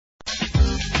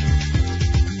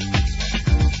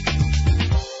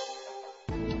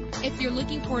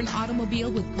looking for an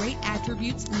automobile with great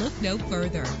attributes, look no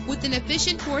further. With an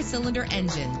efficient 4-cylinder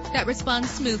engine that responds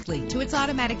smoothly to its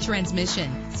automatic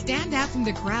transmission, stand out from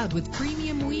the crowd with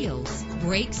premium wheels.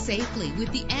 Brake safely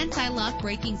with the anti-lock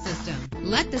braking system.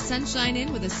 Let the sunshine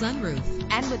in with a sunroof.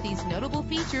 And with these notable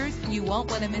features, you won't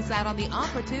want to miss out on the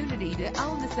opportunity to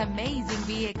own this amazing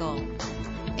vehicle.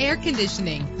 Air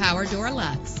conditioning, power door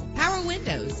locks, power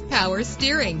windows, power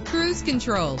steering, cruise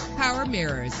control, power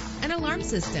mirrors, an alarm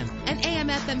system, an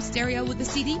AM/FM stereo with a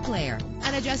CD player,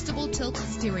 an adjustable tilt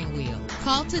steering wheel.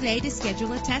 Call today to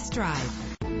schedule a test drive.